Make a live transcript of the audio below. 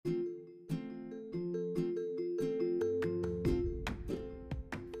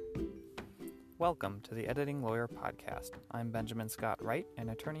Welcome to the Editing Lawyer Podcast. I'm Benjamin Scott Wright, an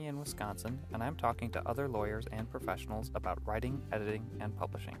attorney in Wisconsin, and I'm talking to other lawyers and professionals about writing, editing, and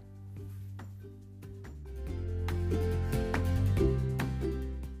publishing.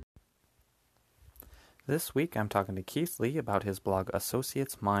 This week I'm talking to Keith Lee about his blog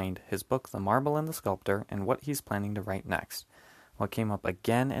Associate's Mind, his book The Marble and the Sculptor, and what he's planning to write next. What came up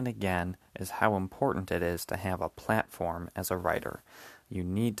again and again is how important it is to have a platform as a writer. You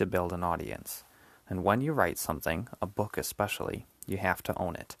need to build an audience. And when you write something, a book especially, you have to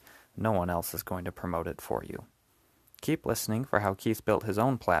own it. No one else is going to promote it for you. Keep listening for how Keith built his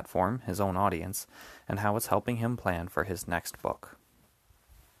own platform, his own audience, and how it's helping him plan for his next book.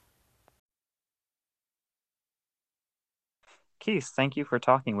 Keith, thank you for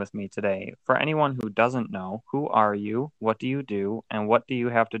talking with me today. For anyone who doesn't know, who are you, what do you do, and what do you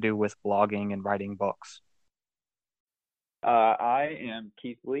have to do with blogging and writing books? I am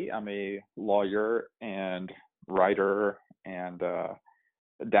Keith Lee. I'm a lawyer and writer and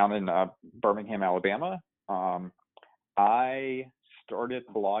down in Birmingham, Alabama. I started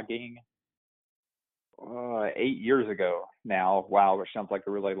blogging 8 years ago now. Wow, which sounds like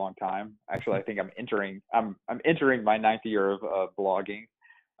a really long time. Actually, I think I'm entering my ninth year of blogging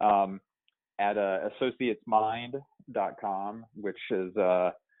at associatesmind.com, which is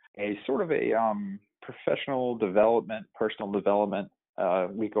a sort of a professional development, personal development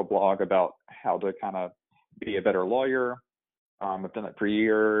legal blog about how to kind of be a better lawyer. I've done it for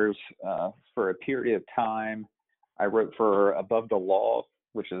years. For a period of time, I wrote for Above the Law,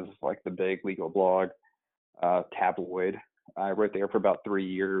 which is like the big legal blog, tabloid. I wrote there for about 3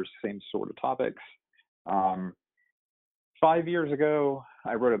 years, same sort of topics. 5 years ago,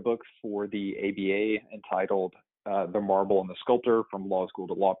 I wrote a book for the ABA entitled The Marble and the Sculptor, From Law School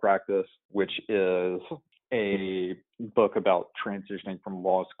to Law Practice, which is a book about transitioning from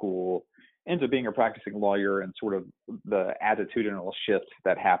law school into being a practicing lawyer and sort of the attitudinal shift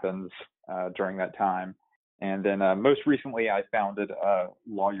that happens during that time. And then most recently, I founded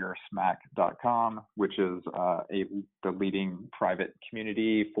LawyerSmack.com, which is the leading private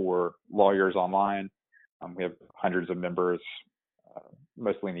community for lawyers online. We have hundreds of members,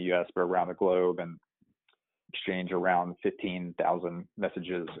 mostly in the U.S., but around the globe, and exchange around 15,000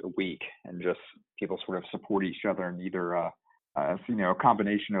 messages a week, and just people sort of support each other in either a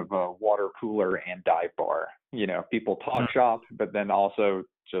combination of a water cooler and dive bar. People talk shop, but then also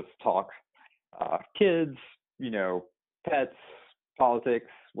just talk kids, pets, politics,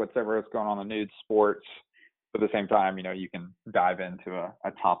 whatever is going on in the news, sports. But at the same time, you can dive into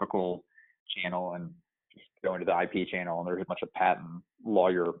a topical channel and just go into the IP channel, and there's a bunch of patent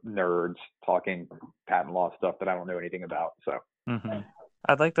lawyer nerds talking patent law stuff that I don't know anything about. So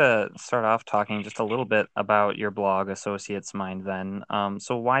I'd like to start off talking just a little bit about your blog, Associates Mind, then.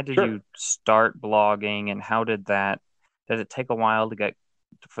 So why did you start blogging, and how did it take a while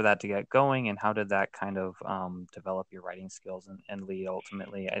for that to get going, and how did that kind of develop your writing skills and lead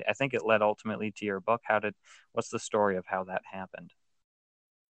ultimately? I think it led ultimately to your book. What's the story of how that happened?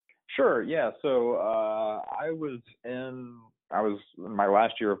 Sure. Yeah. So I was in my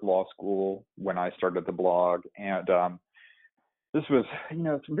last year of law school when I started the blog, and this was,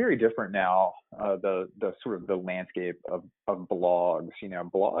 it's very different now. The sort of the landscape of blogs.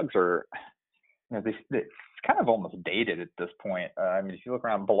 Blogs are, it's kind of almost dated at this point. If you look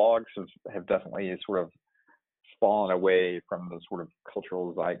around, blogs have definitely sort of fallen away from the sort of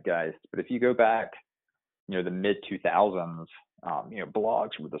cultural zeitgeist. But if you go back, the mid 2000s,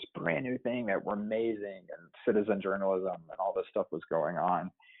 blogs were this brand new thing that were amazing, and citizen journalism and all this stuff was going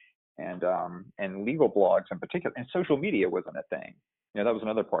on. And legal blogs in particular, and social media wasn't a thing. That was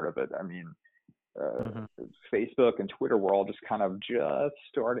another part of it. Facebook and Twitter were all just kind of just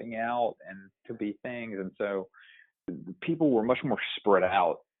starting out and to be things. And so people were much more spread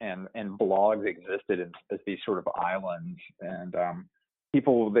out, and blogs existed as these sort of islands. And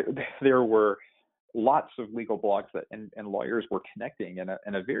there were lots of legal blogs and lawyers were connecting in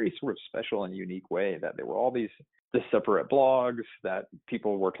a very sort of special and unique way, that there were all these separate blogs that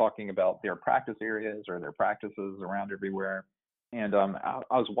people were talking about their practice areas or their practices around everywhere. And I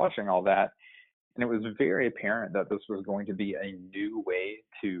was watching all that, and it was very apparent that this was going to be a new way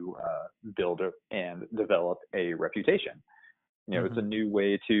to build and develop a reputation. It's a new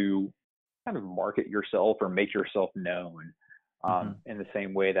way to kind of market yourself or make yourself known. In the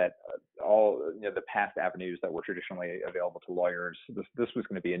same way that all the past avenues that were traditionally available to lawyers, this was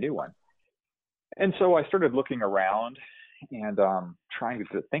going to be a new one. And so I started looking around and trying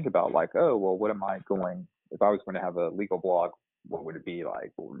to think about, like, if I was going to have a legal blog, what would it be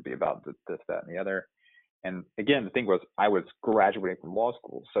like? What would it be about this, that, and the other? And again, the thing was, I was graduating from law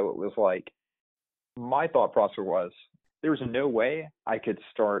school, so it was like my thought process was there was no way I could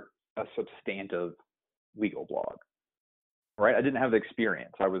start a substantive legal blog, right? I didn't have the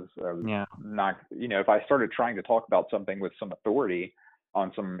experience. I was Yeah. not, if I started trying to talk about something with some authority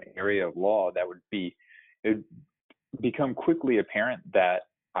on some area of law, it would become quickly apparent that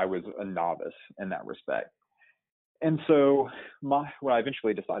I was a novice in that respect. And so what I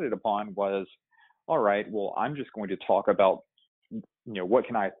eventually decided upon was, all right, well, I'm just going to talk about, what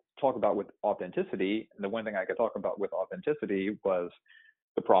can I talk about with authenticity? And the one thing I could talk about with authenticity was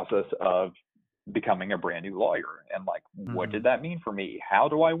the process of becoming a brand new lawyer, and like, what Mm-hmm. did that mean for me? How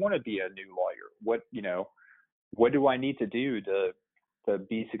do I want to be a new lawyer? What do I need to do to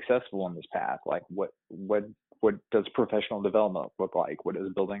be successful in this path? Like, what does professional development look like? What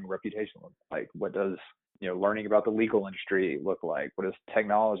does building a reputation look like? What does learning about the legal industry look like? What does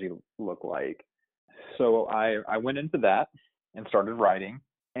technology look like? So I went into that and started writing,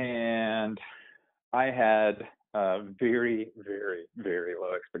 and I had very, very, very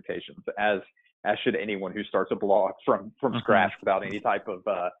low expectations, as should anyone who starts a blog from Mm-hmm. scratch without any type of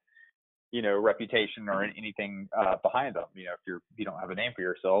reputation or anything behind them. If you don't have a name for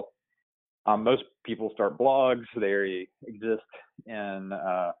yourself, most people start blogs. They exist in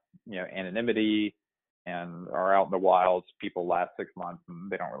anonymity and are out in the wilds. People last 6 months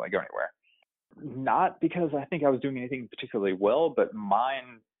and they don't really go anywhere. Not because I think I was doing anything particularly well, but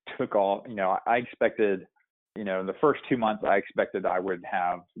mine took off. I expected, the first 2 months, I expected I would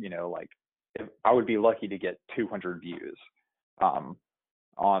have, like, if I would be lucky to get 200 views um,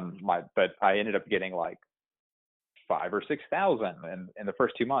 but I ended up getting like 5 or 6 thousand in the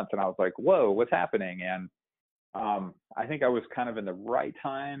first 2 months, and I was like, whoa, what's happening? And I think I was kind of in the right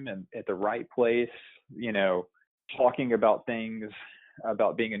time and at the right place, talking about things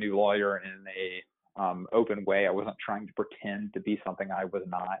about being a new lawyer in a open way. I wasn't trying to pretend to be something I was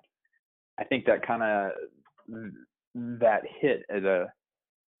not. I think that kind of that hit at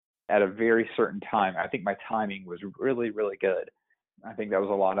a very certain time. I think my timing was really, really good. I think that was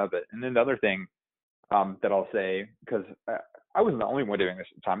a lot of it. And then the other thing that I'll say, because I wasn't the only one doing this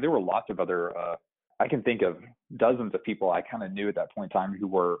at the time. There were lots of other. I can think of dozens of people I kind of knew at that point in time who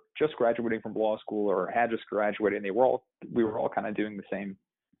were just graduating from law school or had just graduated, and we were all kind of doing the same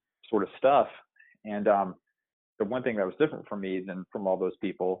sort of stuff. And the one thing that was different for me than from all those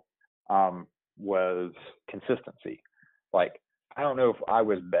people was consistency. Like, I don't know if I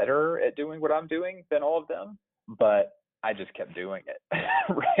was better at doing what I'm doing than all of them, but I just kept doing it.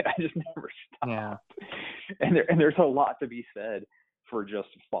 Right? I just never Yeah. stopped. And there's a lot to be said for just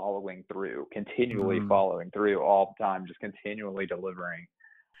following through, continually Mm-hmm. following through all the time, just continually delivering.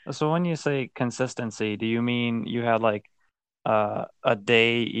 So when you say consistency, do you mean you had like a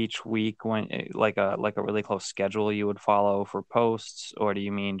day each week when like a really close schedule you would follow for posts, or do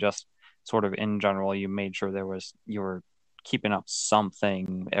you mean just sort of in general you made sure you were keeping up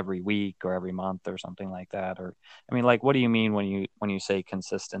something every week or every month or something like that? Or I mean, like, what do you mean when you say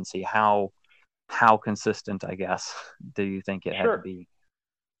consistency? How consistent, I guess, do you think it had to Sure, be?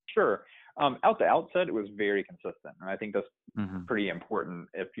 sure. Out the outset, it was very consistent, and I think that's Mm-hmm. pretty important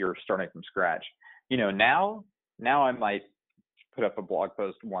if you're starting from scratch. Now I might put up a blog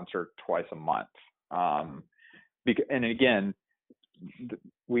post once or twice a month. Um, and again,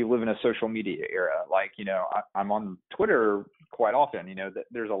 we live in a social media era. Like, I'm on Twitter quite often.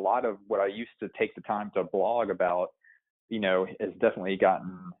 There's a lot of what I used to take the time to blog about, has definitely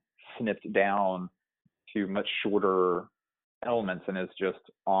gotten snipped down to much shorter elements and is just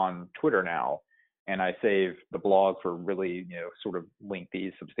on Twitter now. And I save the blog for really, sort of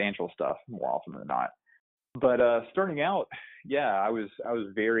lengthy, substantial stuff more often than not. But starting out, yeah, I was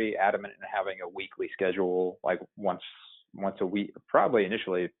very adamant in having a weekly schedule, like once a week, probably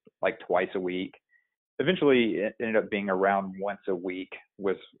initially like twice a week. Eventually, it ended up being around once a week.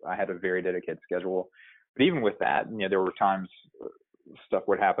 Was I had a very dedicated schedule, but even with that, there were times stuff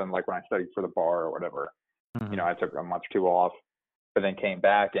would happen, like when I studied for the bar or whatever. Mm-hmm. I took a month or two off, but then came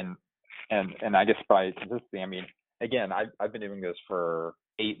back and I guess by consistency, I mean, again, I've been doing this for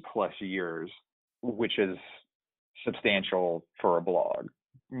 8 plus years, which is substantial for a blog.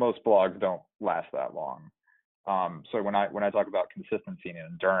 Most blogs don't last that long. So when I talk about consistency and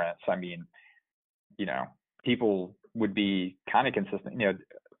endurance, I mean, you know, people would be kind of consistent,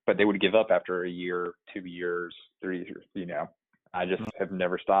 but they would give up after a year, 2 years, 3 years. I just have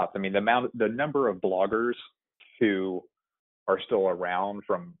never stopped. I mean, the number of bloggers who are still around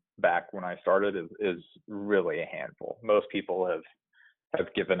from back when I started is really a handful. Most people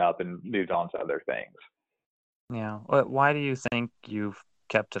have given up and moved on to other things. Yeah. Why do you think you've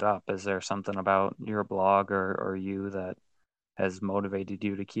kept it up? Is there something about your blog or you that has motivated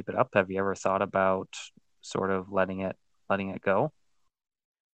you to keep it up? Have you ever thought about sort of letting it go?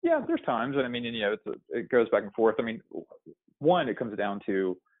 Yeah, there's times, and I mean, and, it goes back and forth. I mean, one, it comes down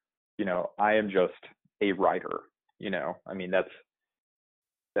to, I am just a writer. I mean, that's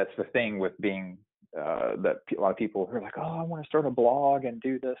the thing with being that a lot of people who are like, oh, I want to start a blog and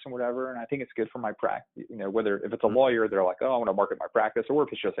do this and whatever, and I think it's good for my practice. Whether if it's a lawyer, they're like, oh, I want to market my practice, or if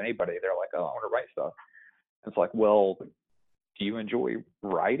it's just anybody, they're like, oh, I want to write stuff. It's like, well, do you enjoy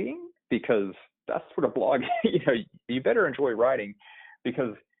writing? Because that's what a blog, you better enjoy writing,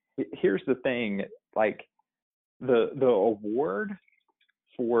 because here's the thing, like the award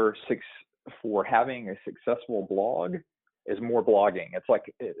for for having a successful blog is more blogging. It's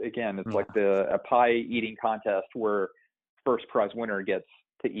like, again, it's like a pie eating contest where first prize winner gets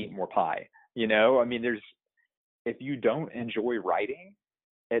to eat more pie. I mean, if you don't enjoy writing,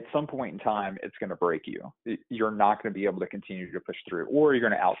 at some point in time, it's going to break you. You're not going to be able to continue to push through, or you're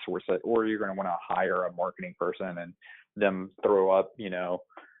going to outsource it, or you're going to want to hire a marketing person and them throw up,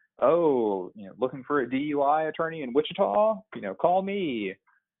 looking for a DUI attorney in Wichita, call me,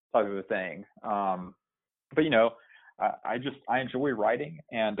 type of a thing. But I enjoy writing,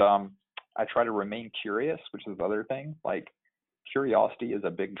 and I try to remain curious, which is the other thing. Like, curiosity is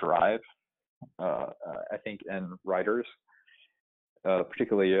a big drive, I think, in writers,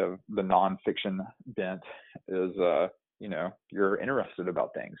 particularly the nonfiction bent, is you're interested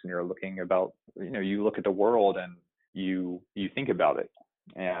about things, and you're looking about, you look at the world and you think about it,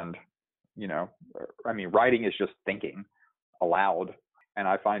 and I mean, writing is just thinking aloud, and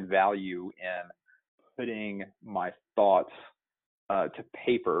I find value in putting my thoughts to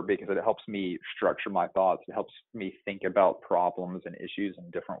paper, because it helps me structure my thoughts. It helps me think about problems and issues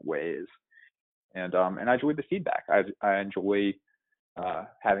in different ways, and I enjoy the feedback. I enjoy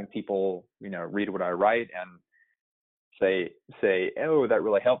having people read what I write and say, oh, that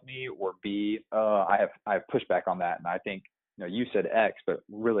really helped me, or B, I have pushback on that, and I think you said X, but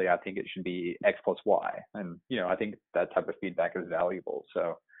really I think it should be X plus Y, and I think that type of feedback is valuable.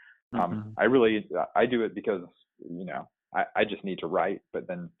 So I do it because I just need to write, but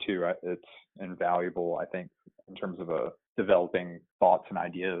then two, it's invaluable, I think, in terms of developing thoughts and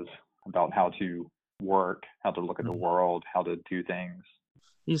ideas about how to work, how to look at the world, how to do things.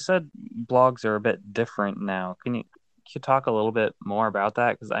 You said blogs are a bit different now. Can you talk a little bit more about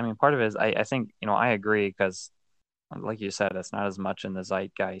that? Because I mean, part of it is I think I agree, because like you said, it's not as much in the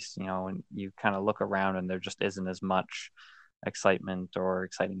zeitgeist, and you kind of look around and there just isn't as much excitement or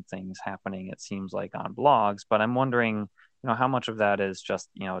exciting things happening, it seems like, on blogs. But I'm wondering, how much of that is just,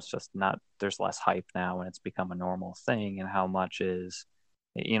 it's just not, there's less hype now and it's become a normal thing, and how much is,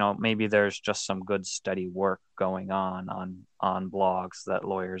 maybe there's just some good steady work going on blogs that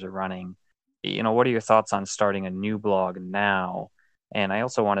lawyers are running. What are your thoughts on starting a new blog now? And I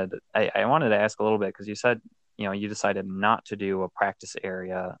also I wanted to ask a little bit, because you said, you decided not to do a practice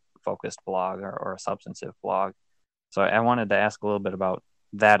area focused blog or a substantive blog. So I wanted to ask a little bit about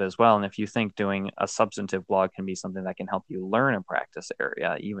that as well. And if you think doing a substantive blog can be something that can help you learn a practice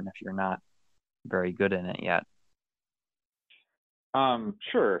area, even if you're not very good in it yet.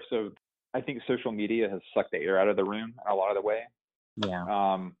 Sure. So I think social media has sucked the air out of the room in a lot of the way.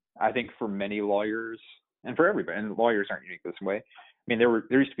 Yeah. I think for many lawyers, and for everybody, and lawyers aren't unique this way. I mean, there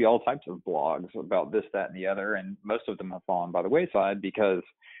used to be all types of blogs about this, that, and the other, and most of them have fallen by the wayside because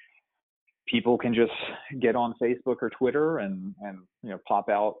people can just get on Facebook or Twitter and pop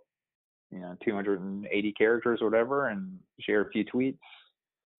out 280 characters or whatever and share a few tweets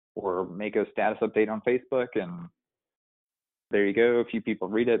or make a status update on Facebook, and there you go. A few people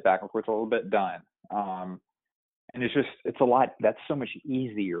read it, back and forth a little bit, done. And it's a lot. That's so much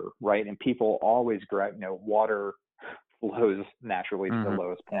easier, right? And people always grab, water flows naturally to the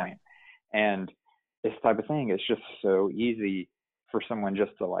lowest point. And this type of thing is just so easy for someone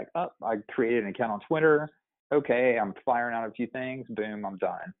just to like, oh, I created an account on Twitter. Okay, I'm firing out a few things. Boom, I'm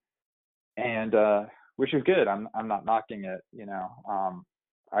done. And which is good. I'm not knocking it.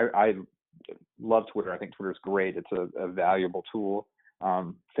 I love Twitter. I think Twitter is great. It's a valuable tool.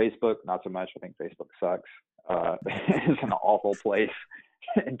 Facebook, not so much. I think Facebook sucks. It's an awful place,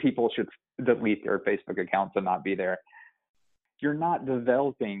 and people should delete their Facebook accounts and not be there. You're not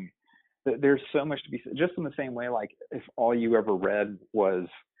developing. There's so much to be said. Just in the same way, like if all you ever read was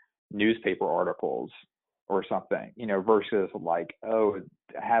newspaper articles or something, versus like,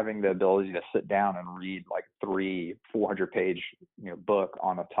 having the ability to sit down and read like 300-400 page, book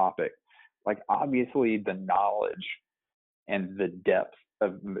on a topic. Like, obviously the knowledge and the depth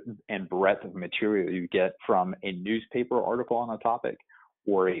and breadth of material you get from a newspaper article on a topic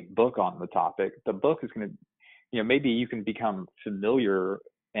or a book on the topic, the book is going to maybe you can become familiar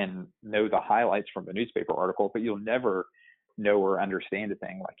and know the highlights from a newspaper article, but you'll never know or understand a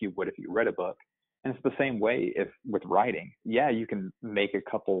thing like you would if you read a book. And it's the same way if with writing. Yeah, you can make a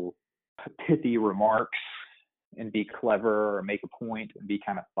couple pithy remarks and be clever or make a point and be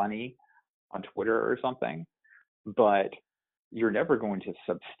kind of funny on Twitter or something, but you're never going to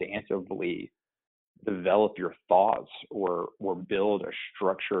substantively develop your thoughts or build a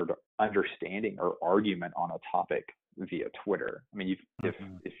structured understanding or argument on a topic via Twitter. I mean,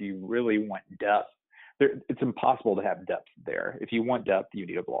 if you really want depth, it's impossible to have depth there. If you want depth, you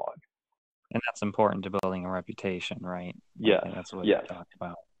need a blog. And that's important to building a reputation, right? Yes. That's what you talked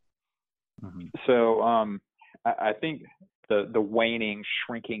about. Mm-hmm. So I think the waning,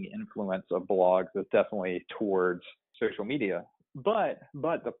 shrinking influence of blogs is definitely towards social media. But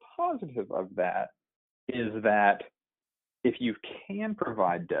the positive of that is that if you can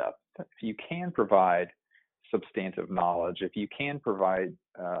provide depth, if you can provide substantive knowledge, if you can provide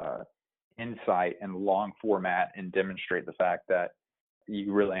insight and long format and demonstrate the fact that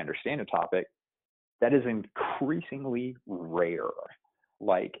you really understand a topic, that is increasingly rare.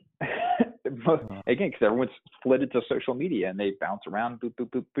 Like, again, because everyone's flitted to social media and they bounce around, boop,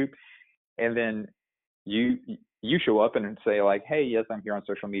 boop, boop, boop. And then you show up and say like, hey, yes, I'm here on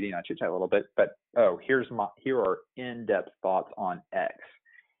social media and I chit chat a little bit, but here are in-depth thoughts on X.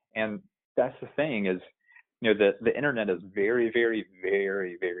 And that's the thing is, the internet is very, very,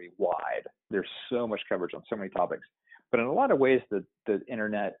 very, very wide. There's so much coverage on so many topics, but in a lot of ways, the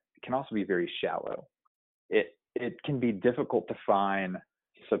internet can also be very shallow. It can be difficult to find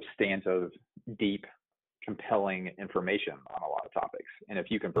substantive, deep, compelling information on a lot of topics. And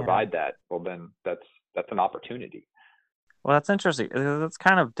if you can provide that, well, then that's an opportunity. Well, that's interesting. That's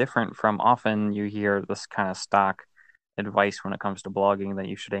kind of different from often you hear this kind of stock advice when it comes to blogging that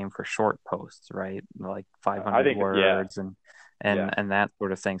you should aim for short posts, right? Like 500 words and that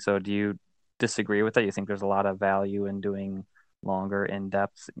sort of thing. So do you disagree with that? You think there's a lot of value in doing longer,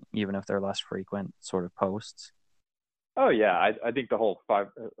 in-depth, even if they're less frequent sort of posts? Oh yeah, I think the whole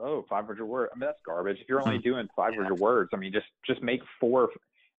 500 words. I mean, that's garbage. If you're only doing 500 words, I mean, just make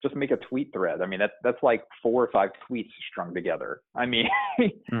a tweet thread. I mean, that's like 4 or 5 tweets strung together. I mean,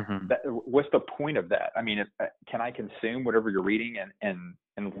 what's the point of that? I mean, can I consume whatever you're reading in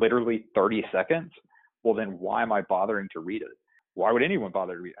literally 30 seconds? Well, then why am I bothering to read it? Why would anyone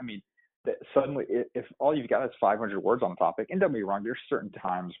bother to read? I mean, suddenly, if all you've got is 500 words on a topic, and don't be wrong, there's certain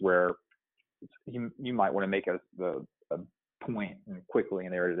times where you might want to make a point and quickly,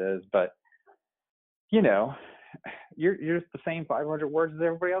 and there it is. But you're just the same 500 words as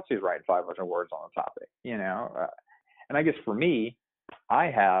everybody else who's writing 500 words on a topic. And I guess for me,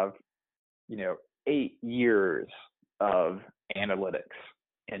 I have 8 years of analytics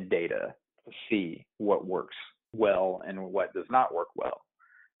and data to see what works well and what does not work well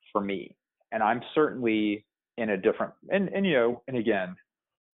for me. And I'm certainly in a different and again,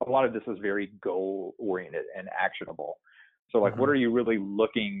 a lot of this is very goal oriented and actionable. So like, what are you really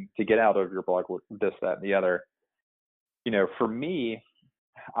looking to get out of your blog? This, that, and the other. For me,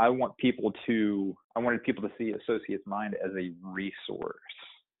 I wanted people to see Associates Mind as a resource,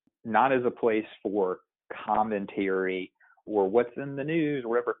 not as a place for commentary or what's in the news or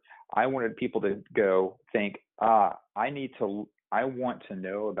whatever. I wanted people to go think, I want to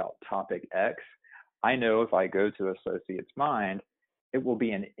know about topic X. I know if I go to Associates Mind, it will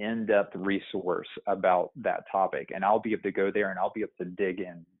be an in-depth resource about that topic. And I'll be able to go there and I'll be able to dig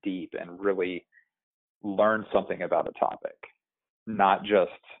in deep and really learn something about a topic, not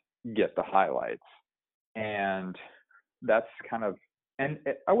just get the highlights. And that's kind of, and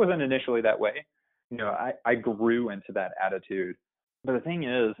I wasn't initially that way. I grew into that attitude. But the thing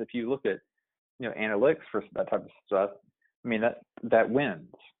is, if you look at, analytics for that type of stuff, I mean, that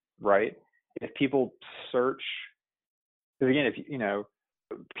wins, right? If people search, because again,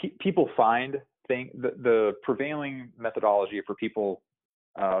 if people find the prevailing methodology for people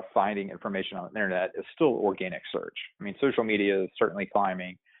finding information on the internet is still organic search. I mean, social media is certainly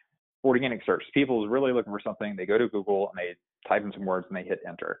climbing. Organic search. People is really looking for something. They go to Google and they type in some words and they hit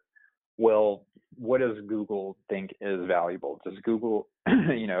enter. Well, what does Google think is valuable? Does Google,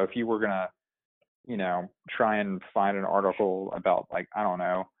 if you were gonna, try and find an article about like, I don't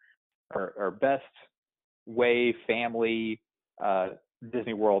know, or best way family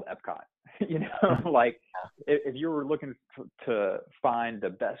Disney World Epcot, like if you were looking to find the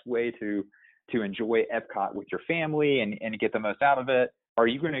best way to enjoy Epcot with your family and get the most out of it, are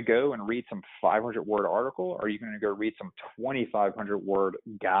you going to go and read some 500-word article? Or are you going to go read some 2,500-word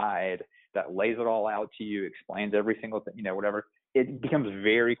guide that lays it all out to you, explains every single thing, whatever? It becomes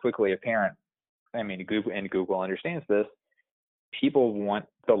very quickly apparent I mean, Google understands this. People want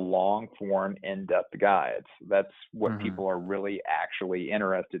the long form, in-depth guides. That's what Mm-hmm. people are really actually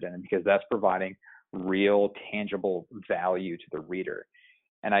interested in, because that's providing real, tangible value to the reader.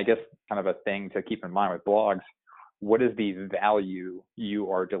 And I guess kind of a thing to keep in mind with blogs, what is the value you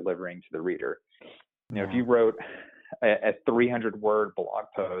are delivering to the reader? You know, if Yeah. you wrote a 300-word blog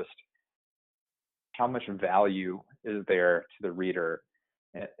post, how much value is there to the reader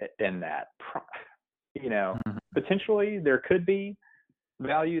in that? You know, Mm-hmm. potentially there could be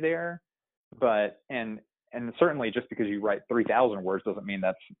value there, but and certainly just because you write 3,000 words doesn't mean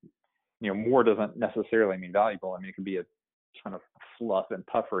that's, you know, more doesn't necessarily mean valuable. I mean, it can be a ton of fluff and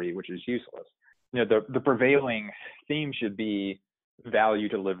puffery, which is useless. You know, the prevailing theme should be value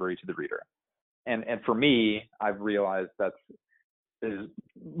delivery to the reader. And for me, I've realized that's is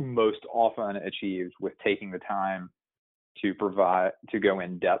most often achieved with taking the time to go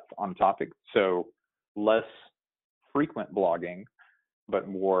in depth on topic. So less frequent blogging, but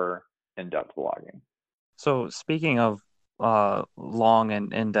more in-depth blogging. So speaking of long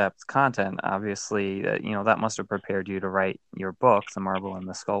and in-depth content, obviously, that must have prepared you to write your book, The Marble and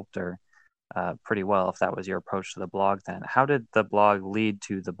the Sculptor, pretty well, if that was your approach to the blog then. How did the blog lead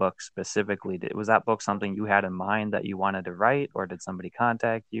to the book specifically? Was that book something you had in mind that you wanted to write, or did somebody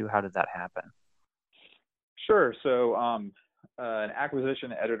contact you? How did that happen? Sure. So an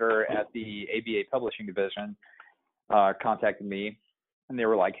acquisition editor at the ABA Publishing Division contacted me, and they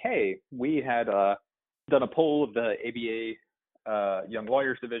were like, "Hey, we had done a poll of the ABA Young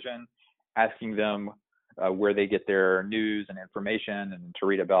Lawyers Division, asking them where they get their news and information and to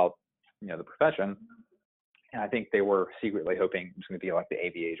read about, you know, the profession." And I think they were secretly hoping it was going to be like the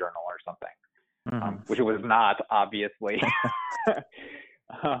ABA Journal or something, Mm-hmm. which it was not, obviously.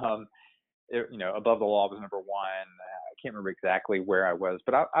 You know, Above the Law was number one. I can't remember exactly where I was,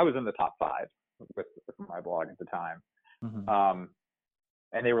 but I was in the top 5 with my blog at the time. Mm-hmm.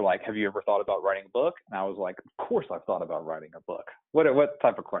 And they were like, "Have you ever thought about writing a book?" And I was like, "Of course I've thought about writing a book. What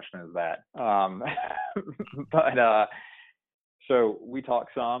type of question is that?" But so we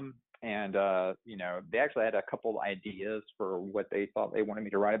talked some, and you know, they actually had a couple ideas for what they thought they wanted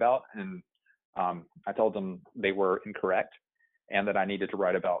me to write about, and I told them they were incorrect, and that I needed to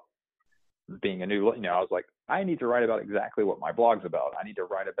write about being a new, you know, I was like, I need to write about exactly what my blog's about. I need to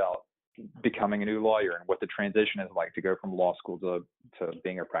write about becoming a new lawyer and what the transition is like to go from law school to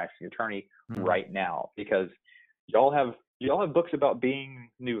being a practicing attorney Mm-hmm. right now, because y'all have books about being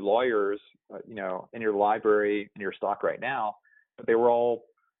new lawyers, you know, in your library, in your stock right now, but they were all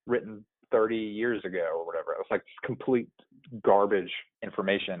written 30 years ago or whatever. It was like complete garbage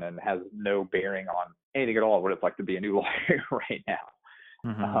information and has no bearing on anything at all what it's like to be a new lawyer right now.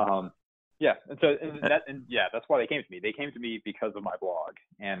 Mm-hmm. Yeah, and yeah, that's why they came to me. They came to me because of my blog,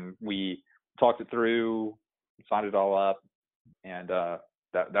 and we talked it through, signed it all up, and that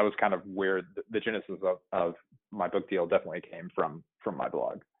was kind of where the genesis of my book deal definitely came from my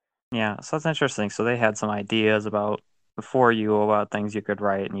blog. Yeah, so that's interesting. So they had some ideas before you about things you could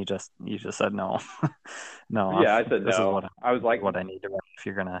write, and you just said no, no. Yeah, I said This is no. I was like, what I need to write if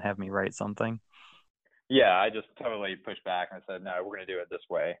you're gonna have me write something. yeah, I just totally pushed back and I said, no, we're going to do it this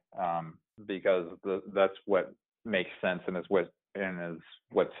way, because that's what makes sense and is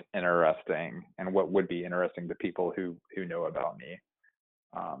what's interesting and what would be interesting to people who know about me.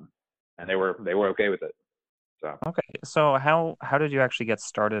 And they were okay with it. So Okay, so how did you actually get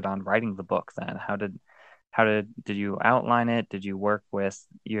started on writing the book then? Did you outline it? Did you work with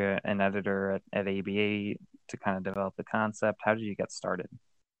an editor at ABA to kind of develop the concept? How did you get started?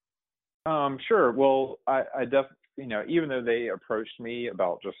 sure. Well, I you know, even though they approached me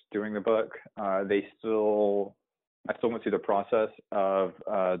about just doing the book, I still went through the process of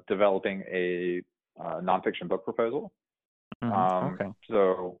developing a nonfiction book proposal. Okay.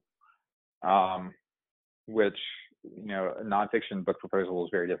 So which, you know, a nonfiction book proposal is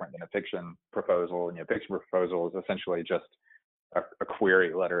very different than a fiction proposal. And, you know, fiction proposal is essentially just a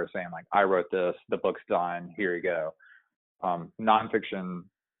query letter saying like, I wrote this, the book's done, here you go. Nonfiction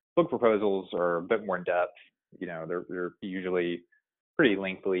book proposals are a bit more in depth. You know, they're usually pretty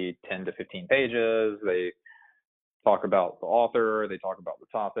lengthy, 10 to 15 pages. They talk about the author, they talk about the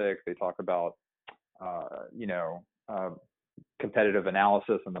topic, they talk about, you know, competitive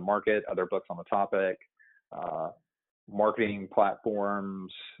analysis in the market, other books on the topic, marketing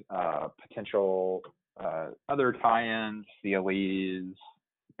platforms, potential other tie-ins, CLEs,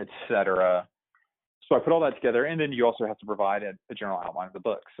 etc. So I put all that together, and then you also have to provide a general outline of the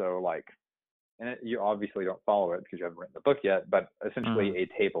book. So like, you obviously don't follow it because you haven't written the book yet, but essentially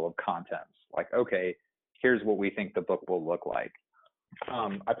Mm-hmm. a table of contents. Like, okay, here's what we think the book will look like.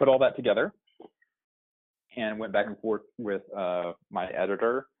 I put all that together, and went back and forth with my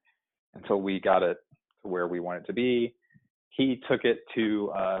editor until we got it to where we want it to be. He took it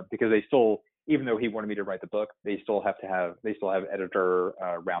to because they still, even though he wanted me to write the book, they still have editor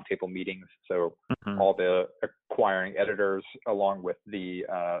roundtable meetings. So all the acquiring editors, along with the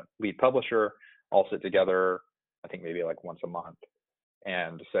lead publisher, all sit together. I think maybe like once a month,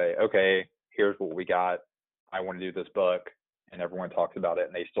 and say, okay, here's what we got. I want to do this book, and everyone talks about it,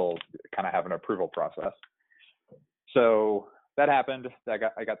 and they still kind of have an approval process. So that happened. I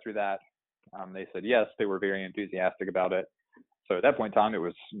got through that. They said yes. They were very enthusiastic about it. So at that point in time, it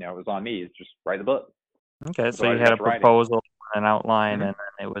was on me. Just write the book. Okay, so you had a proposal, an outline, and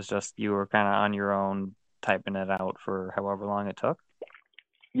then it was just you were kind of on your own typing it out for however long it took.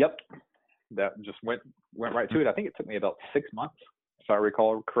 Yep, that just went right to it. I think it took me about 6 months, if I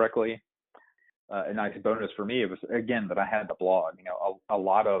recall correctly. A nice bonus for me, it was again that I had the blog. A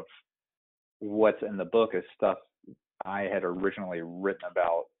lot of what's in the book is stuff I had originally written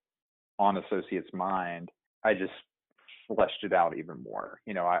about on Associates Mind. I just fleshed it out even more.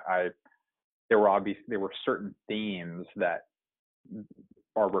 There were certain themes that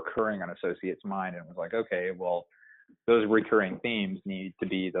are recurring on Associates Mind, and it was like, okay, well, those recurring themes need to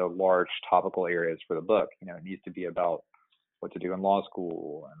be the large topical areas for the book. It needs to be about what to do in law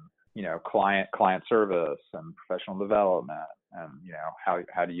school, and client service and professional development, and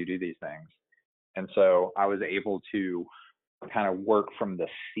how do you do these things. And so I was able to kind of work from the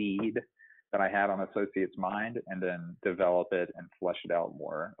seed that I had on Associates Mind, and then develop it and flesh it out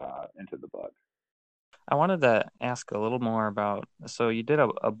more into the book. I wanted to ask a little more about, so you did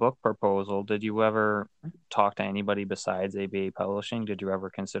a book proposal. Did you ever talk to anybody besides ABA Publishing? Did you ever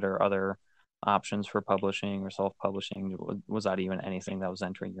consider other options for publishing or self-publishing? Was that even anything that was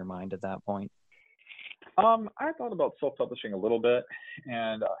entering your mind at that point? I thought about self-publishing a little bit,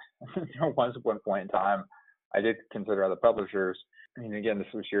 and once at one point in time, I did consider other publishers. I mean, again, this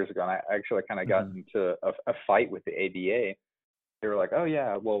was years ago, and I actually kind of got into a fight with the ABA. They were like, oh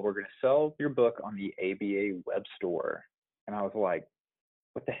yeah, well, we're going to sell your book on the ABA web store. And I was like,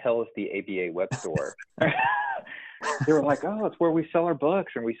 what the hell is the ABA web store? They were like, oh, it's where we sell our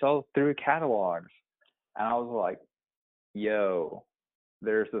books, and we sell through catalogs. And I was like, yo,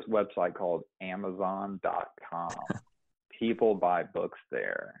 there's this website called Amazon.com. People buy books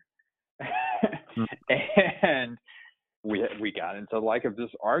there. And we got into like this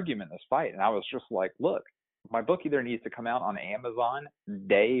argument, this fight. And I was just like, look, my book either needs to come out on Amazon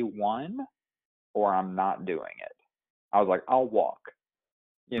day one, or I'm not doing it. I was like, I'll walk.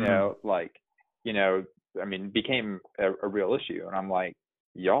 I mean, became a real issue. And I'm like,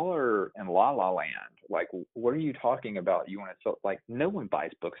 y'all are in La La Land. Like, what are you talking about? You want to sell? Like, no one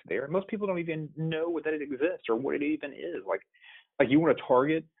buys books there. Most people don't even know that it exists or what it even is. Like you want to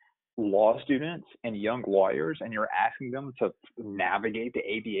target law students and young lawyers, and you're asking them to navigate the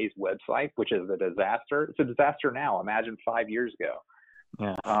ABA's website, which is a disaster. It's a disaster now. Imagine 5 years ago.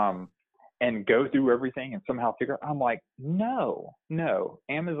 Yeah. And go through everything and somehow figure. I'm like, no,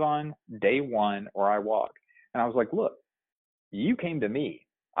 Amazon day one, or I walk. And I was like, look, you came to me.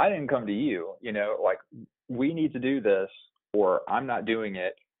 I didn't come to you. Like, we need to do this, or I'm not doing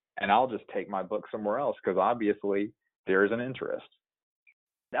it, and I'll just take my book somewhere else, because obviously there's an interest.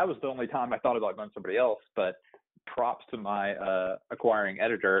 That was the only time I thought about going to somebody else, but props to my acquiring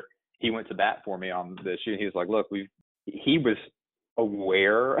editor. He went to bat for me on the issue. He was like, look, he was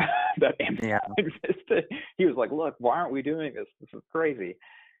aware that Amazon existed. He was like, look, why aren't we doing this? This is crazy.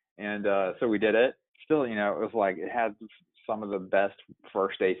 And so we did it. Still, it was like, it had some of the best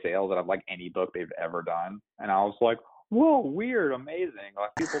first day sales out of like any book they've ever done. And I was like, whoa, weird, amazing.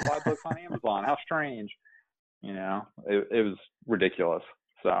 Like, people buy books on Amazon. How strange. It was ridiculous.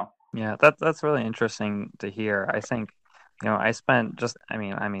 So yeah, that's really interesting to hear. I think, I spent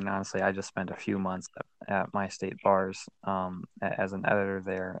honestly, I just spent a few months at my state bars as an editor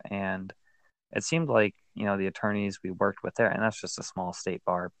there, and it seemed like, the attorneys we worked with there, and that's just a small state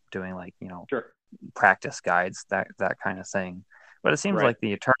bar doing like, sure, practice guides, that kind of thing. But it seems like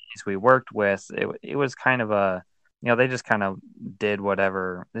the attorneys we worked with, it was kind of a, they just kind of did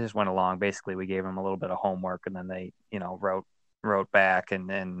whatever. They just went along. Basically, we gave them a little bit of homework, and then they, wrote back, and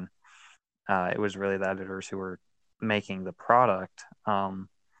then it was really the editors who were making the product.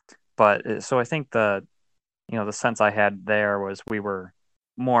 But so I think the sense I had there was we were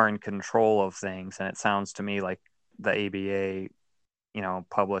more in control of things, and it sounds to me like the ABA,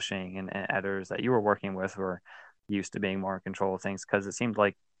 publishing and editors that you were working with were used to being more in control of things, because it seems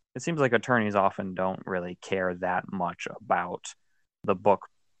like attorneys often don't really care that much about the book.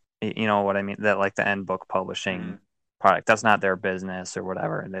 You know what I mean? That like the end book publishing product. That's not their business or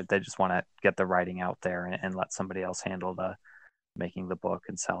whatever, and they just want to get the writing out there and let somebody else handle the making the book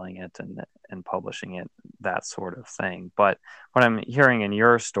and selling it and publishing it, that sort of thing. But what I'm hearing in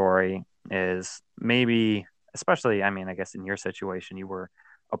your story is maybe, especially, I mean, I guess in your situation, you were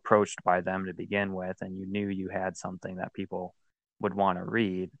approached by them to begin with, and you knew you had something that people would want to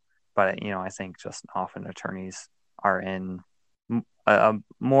read. But, I think just often attorneys are in a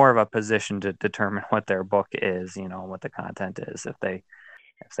more of a position to determine what their book is, what the content is, if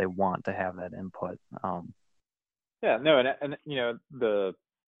they want to have that input. Yeah, no,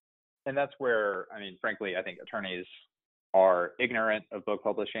 and that's where, I mean, frankly, I think attorneys are ignorant of book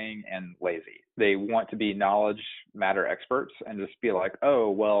publishing and lazy. They want to be knowledge matter experts and just be like,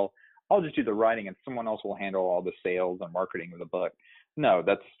 oh, well, I'll just do the writing and someone else will handle all the sales and marketing of the book. No,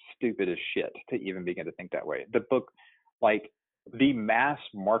 that's stupid as shit to even begin to think that way. The book, like the mass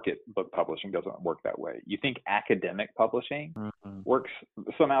market book publishing doesn't work that way. You think academic publishing works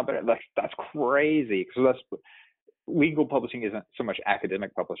somehow better? That's crazy. So that's legal publishing isn't so much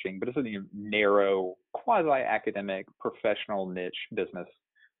academic publishing, but it's a narrow, quasi-academic, professional niche business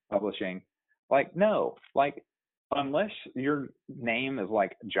publishing. Like, no, like unless your name is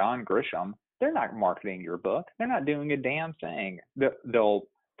like John Grisham, they're not marketing your book. They're not doing a damn thing. They'll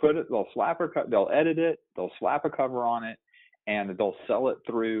put it, they'll edit it, they'll slap a cover on it, and they'll sell it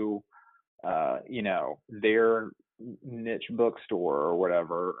through, their niche bookstore or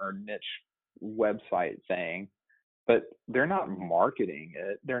whatever, or niche website thing. But they're not marketing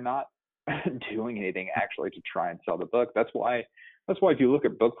it. They're not doing anything actually to try and sell the book. That's why if you look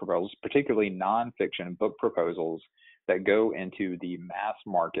at book proposals, particularly nonfiction book proposals that go into the mass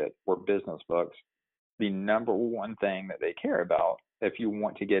market or business books, the number one thing that they care about if you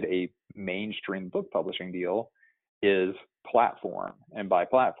want to get a mainstream book publishing deal is platform. And by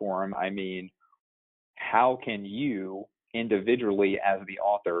platform, I mean, how can you individually as the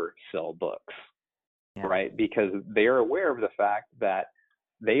author sell books? Yeah. Right? Because they're aware of the fact that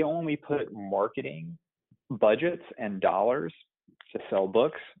they only put marketing budgets and dollars to sell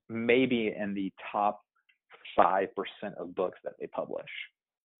books maybe in the top 5% of books that they publish.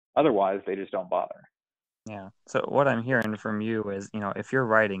 Otherwise, they just don't bother. Yeah. So what I'm hearing from you is, if you're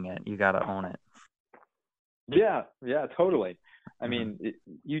writing it, you got to own it. Yeah, totally. I mean,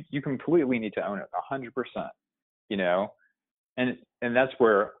 you completely need to own it, 100%, and that's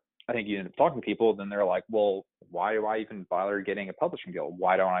where I think you end up talking to people, then they're like, well, why do I even bother getting a publishing deal?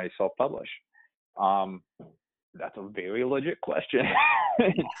 Why don't I self-publish? That's a very legit question.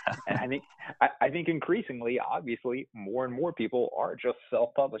 And I think increasingly, obviously, more and more people are just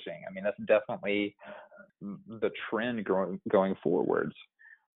self-publishing. I mean, that's definitely the trend going forwards.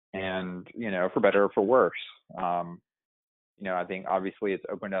 And, for better or for worse. I think obviously it's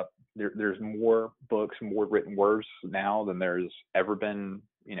opened up. There's more books, more written words now than there's ever been,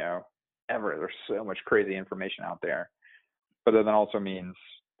 ever. There's so much crazy information out there. But that also means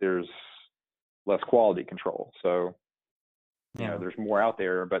there's less quality control. So, there's more out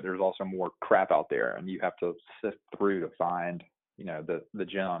there, but there's also more crap out there, and you have to sift through to find, the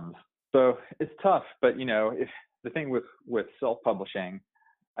gems. So it's tough, but if the thing with self-publishing,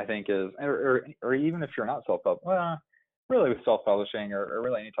 I think is, or even if you're not self-publishing, well, really with self-publishing or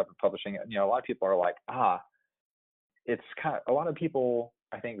really any type of publishing, a lot of people are like, it's kind of, a lot of people,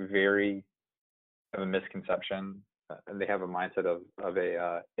 I think, have a misconception, and they have a mindset of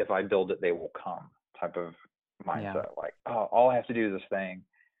a if I build it, they will come type of mindset. Yeah. Like, all I have to do is this thing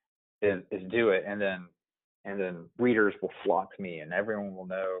is do it, and then readers will flock to me, and everyone will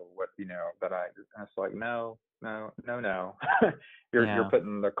know what that I. And it's like, no. You're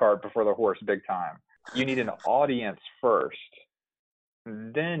putting the cart before the horse, big time. You need an audience first,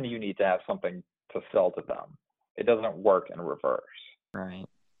 then you need to have something to sell to them. It doesn't work in reverse. Right.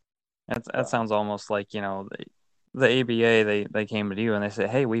 That sounds almost like, the ABA, they came to you and they said,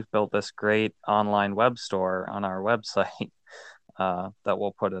 hey, we've built this great online web store on our website that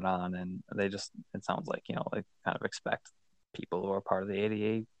we'll put it on. And it sounds like, they kind of expect people who are part of the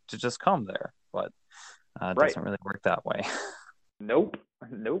ADA to just come there. But it doesn't really work that way. Nope.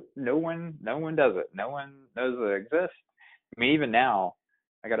 No one does it. No one knows that it exists. I mean, even now,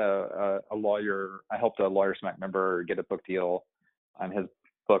 I got a lawyer. I helped a Lawyer Smack member get a book deal, and his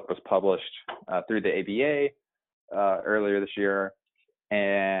book was published through the ABA earlier this year,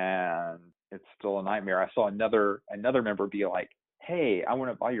 and it's still a nightmare. I saw another member be like, "Hey, I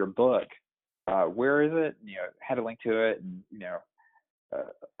want to buy your book. Where is it?" Had a link to it, and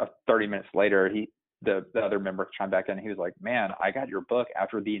 30 minutes later, the other member chimed back in, and he was like, "Man, I got your book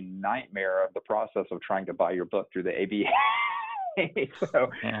after the nightmare of the process of trying to buy your book through the ABA." So,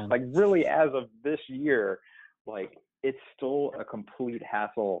 like, really, as of this year, like, it's still a complete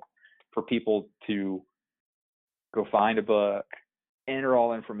hassle for people to go find a book, enter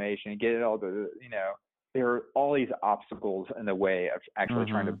all information, get it all there are all these obstacles in the way of actually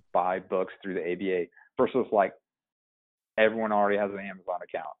trying to Mm-hmm. buy books through the ABA versus like everyone already has an Amazon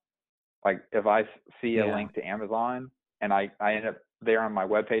account. Like if I see a Yeah. link to Amazon and I end up there on my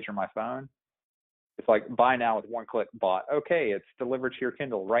webpage or my phone, it's like buy now with one click bought. Okay, it's delivered to your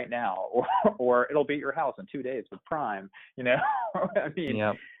Kindle right now, or it'll be at your house in 2 days with Prime. I mean,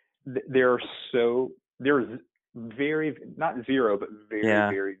 Yep. there's very not zero, but very, Yeah.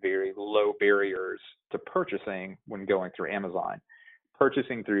 very, very low barriers to purchasing when going through Amazon.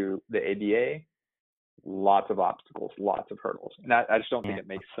 Purchasing through the ABA, lots of obstacles, lots of hurdles, and I just don't think Yeah. it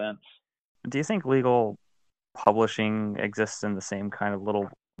makes sense. Do you think legal publishing exists in the same kind of little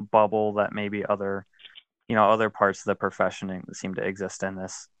bubble that maybe other parts of the profession seem to exist in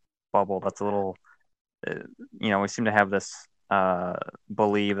this bubble that's a little, uh, we seem to have this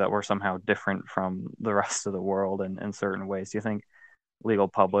believe that we're somehow different from the rest of the world in certain ways. Do you think legal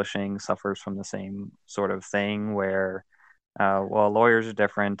publishing suffers from the same sort of thing where, well, lawyers are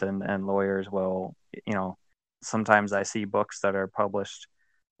different and lawyers will, sometimes I see books that are published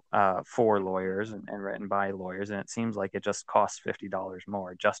for lawyers and written by lawyers, and it seems like it just costs $50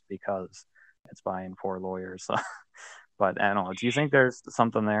 more just because it's buying for lawyers. So, but I don't know. Do you think there's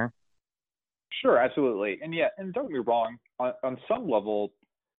something there? Sure, absolutely, and yeah, and don't get me wrong. On some level,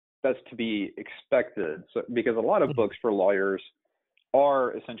 that's to be expected. So, because a lot of books for lawyers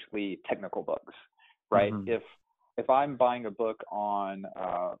are essentially technical books, right? Mm-hmm. If I'm buying a book on,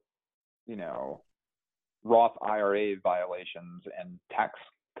 you know, Roth IRA violations and tax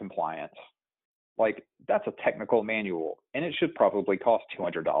compliance, like that's a technical manual, and it should probably cost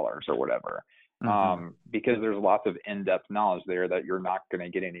 $200 or whatever, Mm-hmm. because there's lots of in-depth knowledge there that you're not going to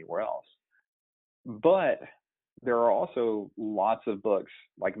get anywhere else. But there are also lots of books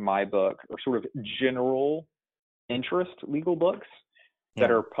like my book or sort of general interest legal books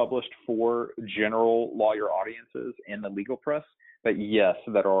that Yeah. are published for general lawyer audiences in the legal press that yes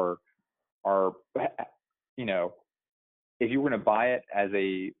that are you know if you were going to buy it as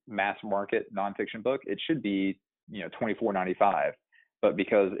a mass market nonfiction book it should be $24.95, but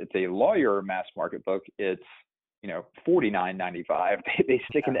because it's a lawyer mass market book it's $49.95. They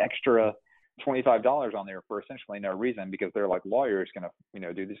stick an extra $25 on there for essentially no reason because they're like lawyers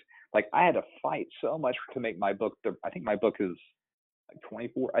gonna do this. Like I had to fight so much to make my book. I think my book is like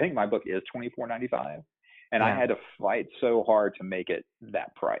 24. I think my book is 24.95, and I Yeah. had to fight so hard to make it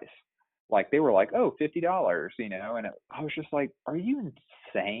that price. Like they were like, oh, $50, and I was just like, are you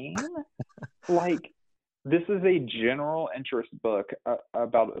insane? Like this is a general interest book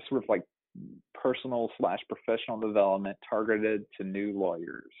about a sort of like personal slash professional development targeted to new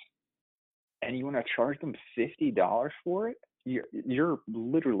lawyers and you want to charge them $50 for it, you're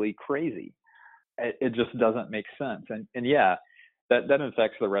literally crazy. It just doesn't make sense. And yeah, that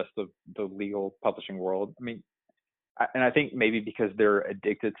affects the rest of the legal publishing world. I mean, and I think maybe because they're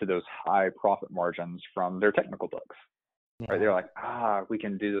addicted to those high profit margins from their technical books, right? Yeah. They're like, we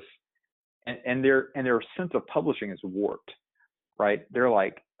can do this, and their sense of publishing is warped, right? They're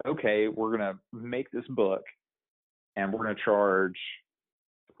like, okay, we're gonna make this book, and we're gonna charge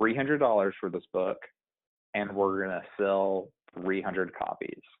 $300 for this book, and we're going to sell 300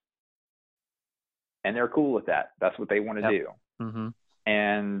 copies. And they're cool with that. That's what they want to Yep. do. Mm-hmm.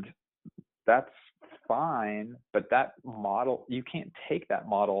 And that's fine, but that model, you can't take that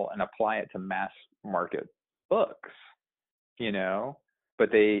model and apply it to mass market books,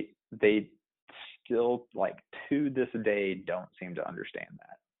 but they still like to this day don't seem to understand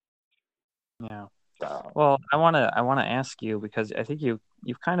that. Yeah. So, Well, I wanna ask you because I think you've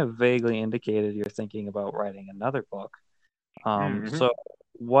kind of vaguely indicated you're thinking about writing another book. mm-hmm. So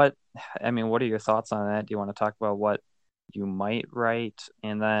what are your thoughts on that? Do you want to talk about what you might write?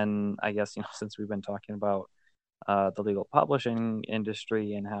 And then I guess, since we've been talking about the legal publishing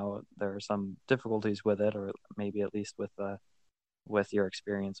industry and how there are some difficulties with it, or maybe at least with your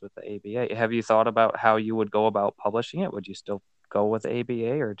experience with the ABA, have you thought about how you would go about publishing it? Would you still go with the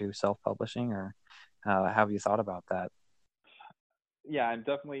ABA or do self-publishing, or have you thought about that? Yeah, I'm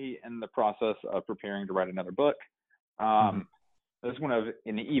definitely in the process of preparing to write another book. Hmm. This one of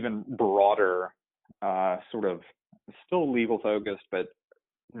an even broader sort of still legal focused, but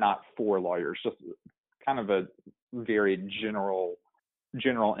not for lawyers, just kind of a very general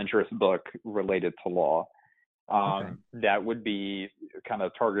interest book related to law. Okay. That would be kind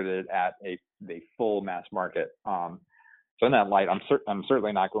of targeted at a full mass market. So in that light, I'm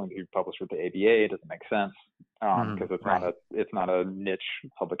certainly not going to publish with the ABA. It doesn't make sense because Right. it's not a niche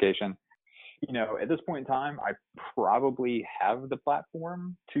publication. at this point in time, I probably have the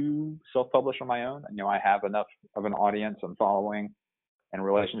platform to self-publish on my own. I have enough of an audience and following and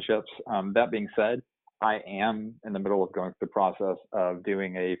relationships. That being said, I am in the middle of going through the process of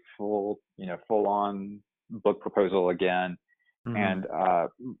doing a full-on book proposal again. Mm-hmm. And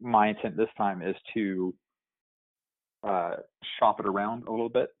my intent this time is to shop it around a little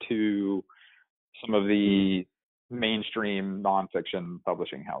bit to some of the mainstream nonfiction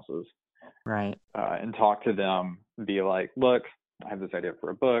publishing houses. Right. And talk to them, be like, look, I have this idea for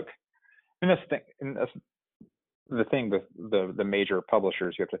a book. And that's the thing with the major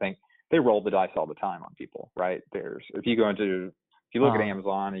publishers. You have to think they roll the dice all the time on people, right? If you look at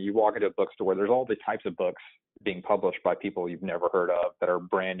Amazon and you walk into a bookstore, there's all the types of books being published by people you've never heard of that are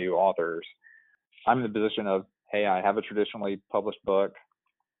brand new authors. I'm in the position of, hey, I have a traditionally published book.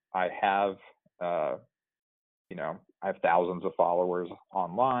 I have, I have thousands of followers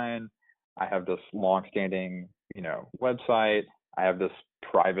online. I have this long-standing, website. I have this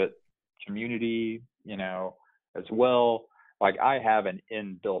private community, as well. Like I have an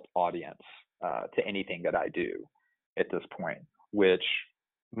inbuilt audience to anything that I do at this point, which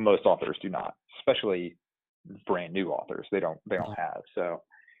most authors do not, especially brand new authors. They don't have. So,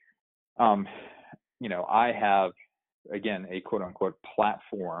 I have, again, a quote unquote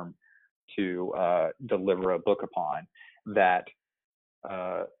platform to deliver a book upon that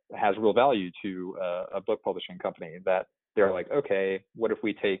has real value to a book publishing company, that they're like, okay, what if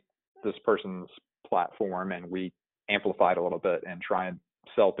we take this person's platform and we amplify it a little bit and try and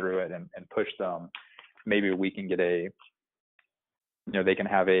sell through it and push them? Maybe we can get they can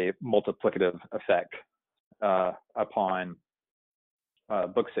have a multiplicative effect upon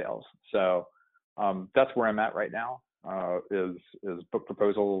book sales. So that's where I'm at right now, is book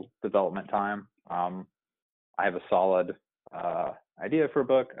proposal development time. I have a solid idea for a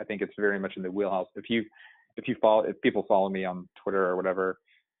book. I think it's very much in the wheelhouse. If people follow me on Twitter or whatever,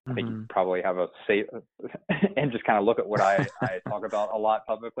 I think you probably have a say and just kind of look at what I talk about a lot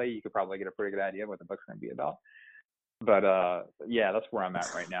publicly. You could probably get a pretty good idea what the book's going to be about. But yeah, that's where I'm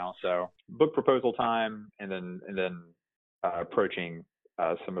at right now. So book proposal time, and then approaching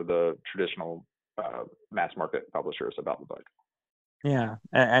some of the traditional mass market publishers about the book. Yeah,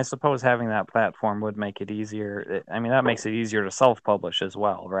 I suppose having that platform would make it easier. I mean, that makes it easier to self-publish as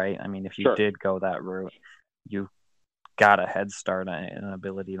well, right? I mean, if you did go that route, you got a head start and an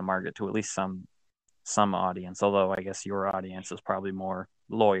ability to market to at least some audience. Although I guess your audience is probably more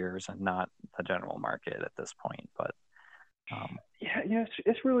lawyers and not the general market at this point. But yeah,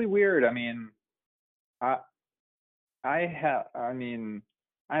 it's really weird. I mean, I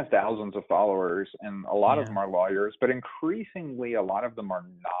have thousands of followers, and a lot of them are lawyers, but increasingly a lot of them are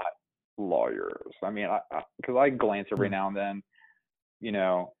not lawyers. I mean, because I glance every now and then,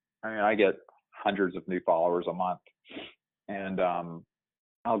 I get hundreds of new followers a month, and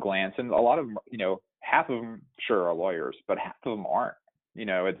I'll glance, and a lot of them, half of them sure are lawyers, but half of them aren't.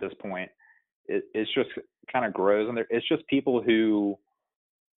 At this point, it's just kind of grows, and it's just people who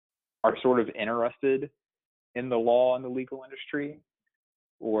are sort of interested in the law and the legal industry,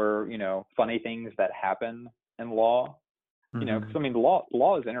 or funny things that happen in law. Because I mean, the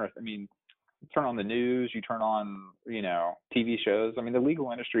law is interesting. I mean, you turn on the news, you turn on TV shows. I mean, the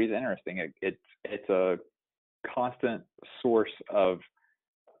legal industry is interesting. It's a constant source of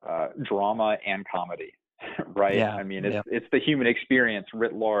drama and comedy, right? Yeah, I mean, it's the human experience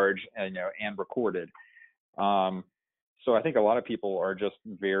writ large, and and recorded. So I think a lot of people are just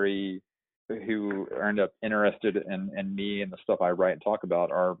who end up interested in me and the stuff I write and talk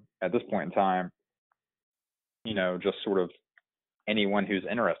about are, at this point in time, just sort of anyone who's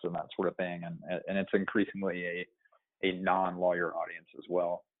interested in that sort of thing, and it's increasingly a non-lawyer audience as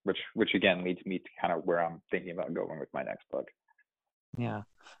well, which again leads me to kind of where I'm thinking about going with my next book. Yeah.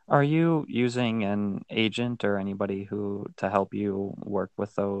 Are you using an agent or anybody to help you work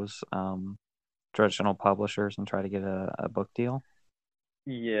with those traditional publishers and try to get a book deal?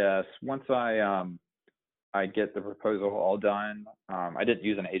 Yes. Once I get the proposal all done, I didn't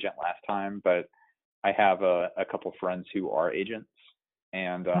use an agent last time, but I have a couple friends who are agents,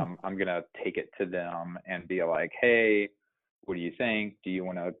 and I'm gonna take it to them and be like, hey, what do you think? Do you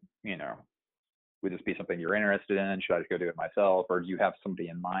want to, would this be something you're interested in? Should I just go do it myself, or do you have somebody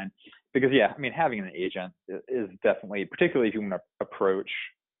in mind? Because yeah, I mean, having an agent is definitely, particularly if you want to approach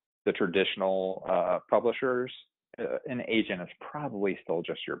the traditional publishers, an agent is probably still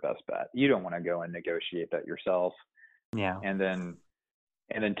just your best bet. You don't want to go and negotiate that yourself. Yeah. And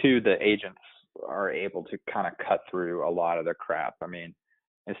then two, the agents are able to kind of cut through a lot of the crap. I mean,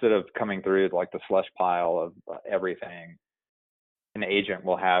 instead of coming through like the slush pile of everything, an agent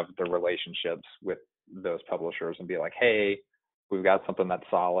will have the relationships with those publishers and be like, hey, we've got something that's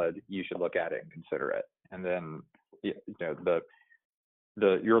solid, you should look at it and consider it. And then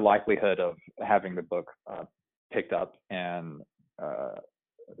the your likelihood of having the book picked up and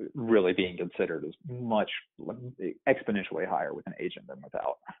really being considered is much exponentially higher with an agent than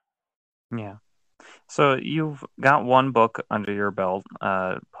without. Yeah. So you've got one book under your belt,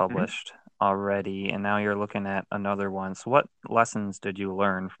 Mm-hmm. published already, and now you're looking at another one. So what lessons did you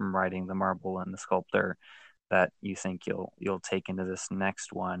learn from writing The Marble and the Sculptor that you think you'll take into this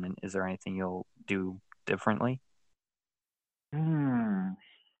next one? And is there anything you'll do differently? Hmm.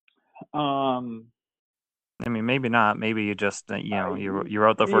 Um. I mean, maybe not. Maybe you just, I, you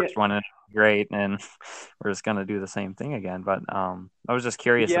wrote the yeah. first one and it's great, and we're just gonna do the same thing again. But I was just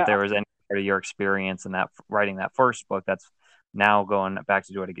curious if Yeah. there was any part of your experience in that writing that first book that's now going back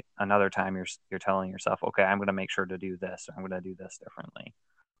to do it again, another time. You're telling yourself, okay, I'm gonna make sure to do this, or I'm gonna do this differently.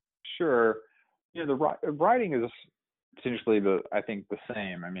 Sure. The writing is essentially I think the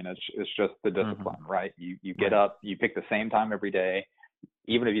same. I mean, it's just the Hmm. discipline, right? You get Right. up, you pick the same time every day,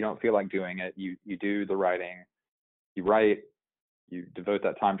 even if you don't feel like doing it. You do the writing, you write, you devote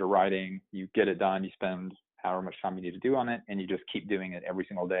that time to writing, you get it done, you spend however much time you need to do on it, and you just keep doing it every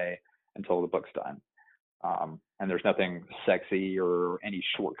single day until the book's done. And there's nothing sexy or any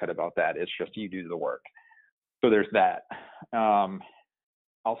shortcut about that. It's just you do the work. So there's that. Um,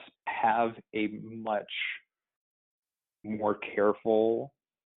 I'll have a much more careful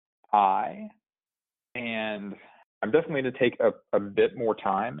eye, and I'm definitely going to take a bit more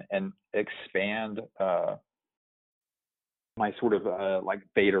time and expand my sort of like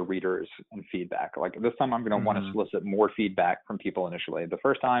beta readers and feedback. Like this time, I'm going to want to Hmm. solicit more feedback from people initially. The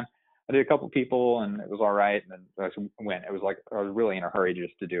first time, I did a couple people and it was all right, and then I just went. It was like I was really in a hurry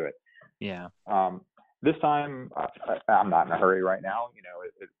just to do it. Yeah. Um, this time, I'm not in a hurry right now.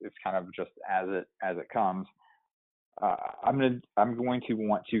 It's kind of just as it comes. I'm going to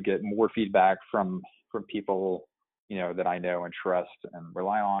want to get more feedback from people that I know and trust and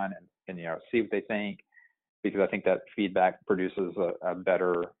rely on, and see what they think, because I think that feedback produces a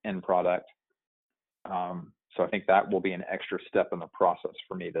better end product. So I think that will be an extra step in the process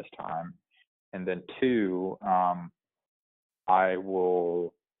for me this time. And then two, I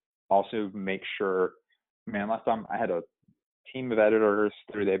will also make sure. Man, last time I had a team of editors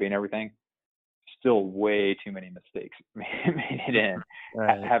through the AV and everything. Still way too many mistakes made it in.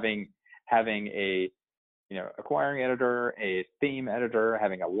 Right. Having a acquiring editor, a theme editor,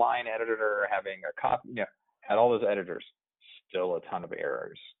 having a line editor, having a copy, had all those editors, still a ton of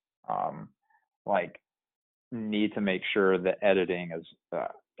errors. Um, like need to make sure that editing is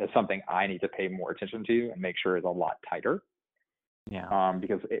something I need to pay more attention to and make sure is a lot tighter. Yeah.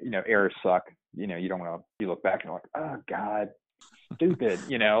 Because errors suck. You don't want to. You look back and you're like, oh God, stupid. Like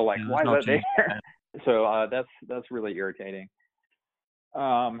Yeah. There's why is no that change. there? So that's really irritating.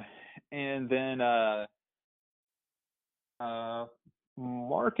 Um, and then uh,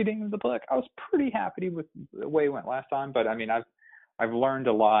 marketing the book, I was pretty happy with the way it went last time. But I mean, I've learned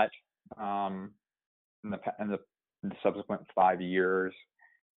a lot um, in the subsequent 5 years,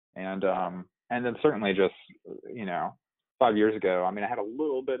 and then certainly just 5 years ago. I mean, I had a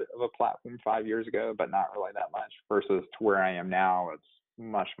little bit of a platform 5 years ago, but not really that much. Versus to where I am now, it's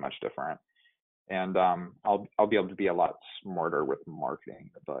much different. And I'll be able to be a lot smarter with marketing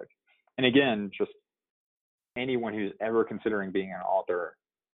the book. And again, just anyone who's ever considering being an author,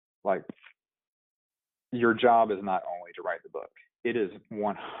 like your job is not only to write the book. It is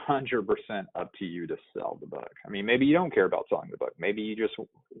 100% up to you to sell the book. I mean, maybe you don't care about selling the book. Maybe you just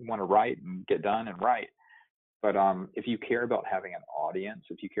want to write and get done and write. But if you care about having an audience,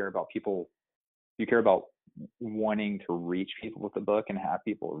 if you care about people, if you care about wanting to reach people with the book and have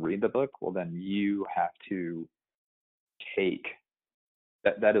people read the book, well, then you have to take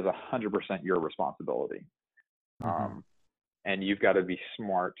that is 100% your responsibility. Hmm. Um, and you've got to be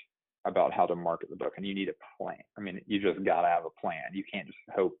smart about how to market the book, and you need a plan. I mean, you just got to have a plan. You can't just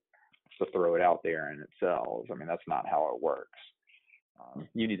hope to throw it out there and it sells. I mean, that's not how it works.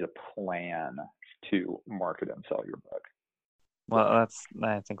 You need a plan to market and sell your book. Well,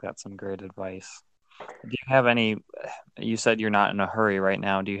 I think that's some great advice. Do you have any, you said you're not in a hurry right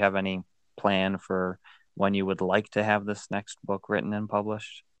now. Do you have any plan for when you would like to have this next book written and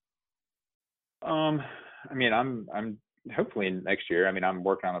published? Um, I mean, I'm hopefully next year. I mean, I'm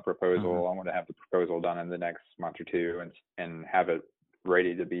working on a Hmm. proposal. I want to have the proposal done in the next month or two, and have it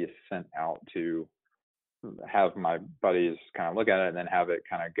ready to be sent out to have my buddies kind of look at it, and then have it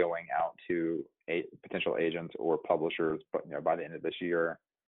kind of going out to potential agents or publishers, but by the end of this year,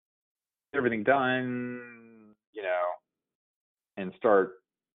 everything done, and start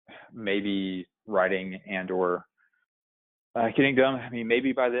maybe writing and or getting done. I mean,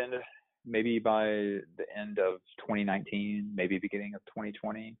 maybe by the end of 2019, maybe beginning of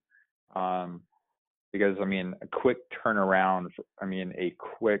 2020. Because I mean, a quick turnaround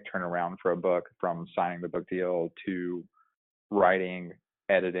for a book, from signing the book deal to writing,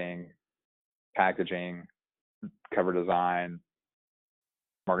 editing, packaging, cover design,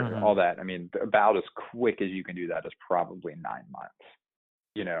 marketing, all that. I mean, about as quick as you can do that is probably 9 months,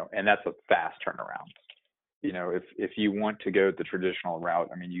 and that's a fast turnaround. If you want to go the traditional route,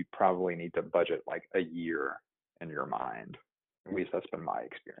 I mean, you probably need to budget like a year in your mind. At least that's been my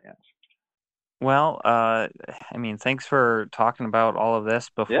experience. Well, I mean, thanks for talking about all of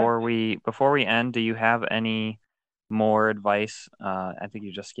this. Before we end, do you have any more advice? I think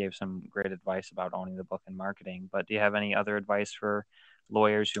you just gave some great advice about owning the book and marketing, but do you have any other advice for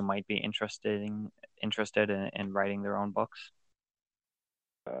lawyers who might be interested in writing their own books?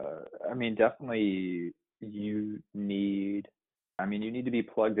 I mean, definitely you need to be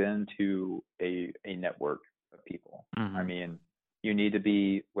plugged into a network of people. I mean, you need to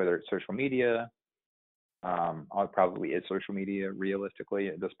be, whether it's social media, probably is social media realistically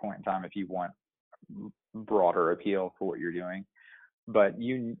at this point in time if you want broader appeal for what you're doing. But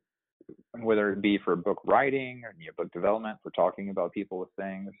whether it be for book writing or book development, for talking about people with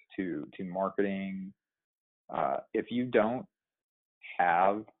things, to marketing, if you don't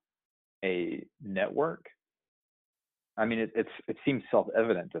have a network, I mean, it seems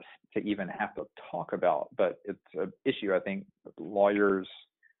self-evident to even have to talk about, but it's an issue. I think lawyers,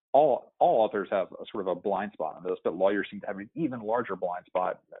 all authors have a sort of a blind spot on this, but lawyers seem to have an even larger blind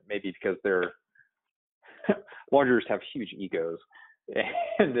spot, maybe because lawyers have huge egos,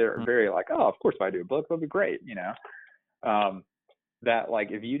 and they're very like, oh, of course, if I do a book, that'll be great, that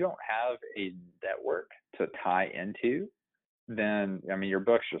like if you don't have a network to tie into, then I mean your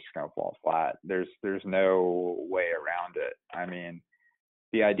book's just gonna fall flat. There's no way around it. I mean,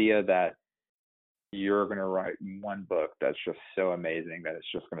 the idea that you're gonna write one book that's just so amazing that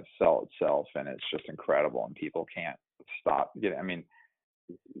it's just gonna sell itself and it's just incredible and people can't stop getting. I mean,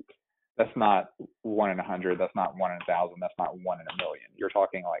 that's not 1 in 100. That's not 1 in 1,000. That's not 1 in a million. You're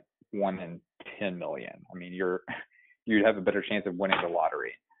talking like 1 in 10 million. I mean, you'd have a better chance of winning the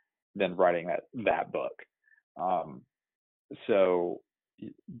lottery than writing that book. So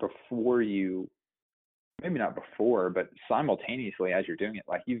before you, maybe not before, but simultaneously as you're doing it,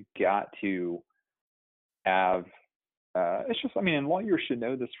 like you've got to have, it's just, I mean, and lawyers should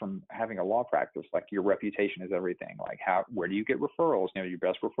know this from having a law practice, like your reputation is everything. Like where do you get referrals? Your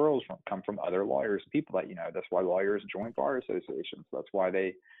best referrals come from other lawyers, people that, that's why lawyers join bar associations. That's why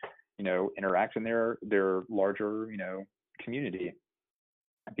they, interact in their larger, community,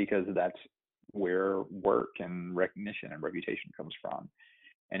 because that's where work and recognition and reputation comes from.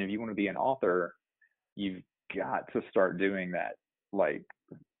 And if you want to be an author, you've got to start doing that like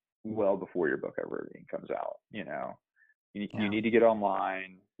well before your book ever even comes out. You need to get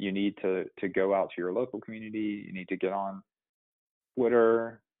online. You need to go out to your local community. You need to get on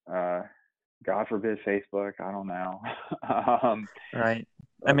Twitter, God forbid Facebook, I don't know. Right.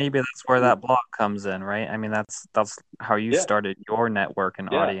 And maybe that's where that blog comes in, right? I mean, that's how you started your network and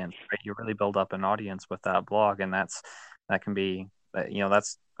audience, right? You really build up an audience with that blog, and that can be,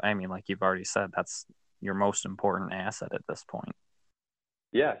 that's, I mean, like you've already said, that's your most important asset at this point.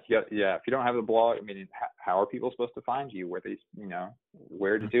 Yeah. If you don't have the blog, I mean, how are people supposed to find you? Where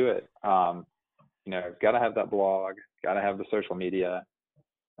where to do it? Got to have that blog. Got to have the social media.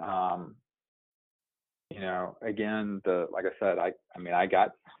 Again, like I said, I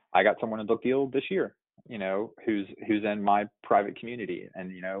got someone a book deal this year, who's in my private community,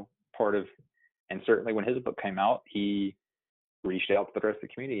 and and certainly when his book came out, he reached out to the rest of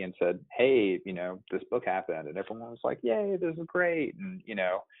the community and said, hey, this book happened, and everyone was like, yay, this is great. And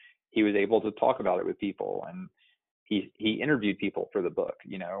he was able to talk about it with people, and he interviewed people for the book,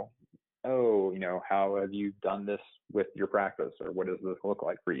 how have you done this with your practice, or what does this look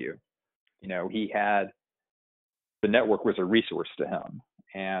like for you? He had, the network was a resource to him.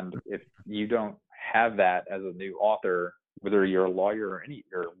 And if you don't have that as a new author, whether you're a lawyer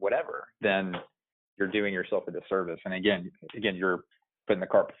or whatever, then you're doing yourself a disservice. And again, you're putting the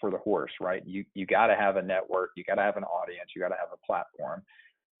cart before the horse, right? You got to have a network. You got to have an audience. You got to have a platform.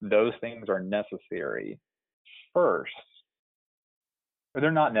 Those things are necessary first. Or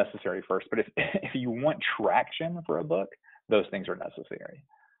they're not necessary first, but if you want traction for a book, those things are necessary.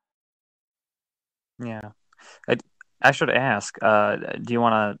 Yeah. I should ask, do you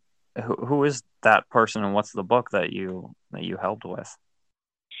want to, who is that person, and what's the book that you helped with?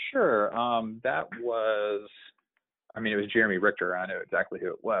 Sure. That was I mean, it was Jeremy Richter. I know exactly who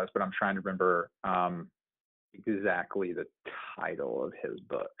it was, but I'm trying to remember exactly the title of his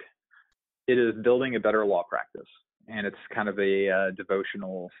book. It is Building a Better Law Practice, and it's kind of a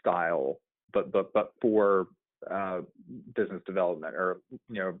devotional style, but for business development, or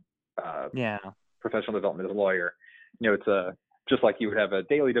professional development as a lawyer. It's just like you would have a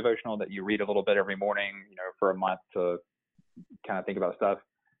daily devotional that you read a little bit every morning, for a month to kind of think about stuff.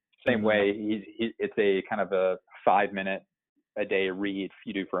 Same way, it's a kind of a 5-minute a day read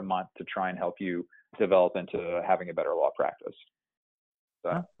you do for a month to try and help you develop into having a better law practice. So.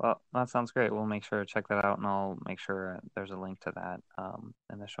 Oh, well, that sounds great. We'll make sure to check that out, and I'll make sure there's a link to that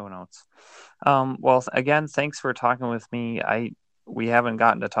in the show notes. Well, again, thanks for talking with me. We haven't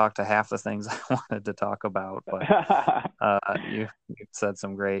gotten to talk to half the things I wanted to talk about, but you said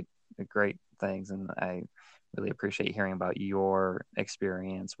some great things, and I really appreciate hearing about your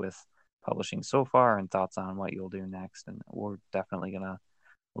experience with publishing so far and thoughts on what you'll do next. And we're definitely going to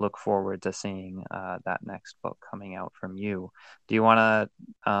look forward to seeing that next book coming out from you. Do you want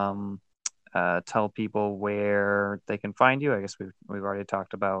to tell people where they can find you? I guess we've already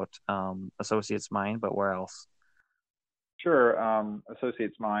talked about Associates Mind, but where else? Sure.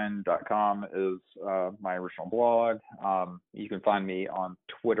 Associatesmind.com is my original blog. You can find me on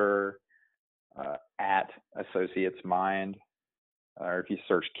Twitter at AssociatesMind, or if you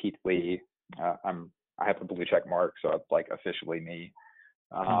search Keith Lee, I have the blue check mark, so it's like officially me.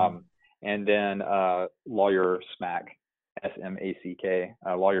 And then Lawyer Smack, SMACK,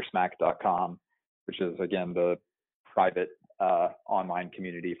 lawyersmack.com, which is, again, the private online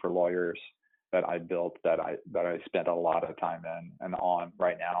community for lawyers that I built, that I spent a lot of time in and on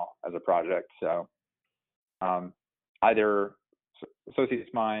right now as a project. So either Associates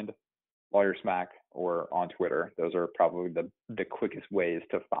Mind, Lawyer Smack, or on Twitter. Those are probably the quickest ways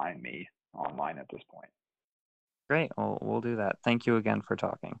to find me online at this point. Great. Well, we'll do that. Thank you again for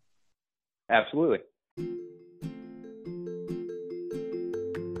talking. Absolutely.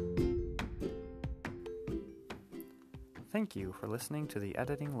 Thank you for listening to the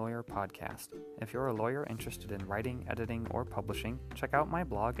Editing Lawyer podcast. If you're a lawyer interested in writing, editing, or publishing, check out my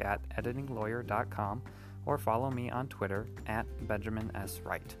blog at editinglawyer.com or follow me on Twitter at Benjamin S.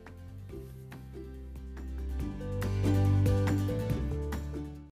 Wright.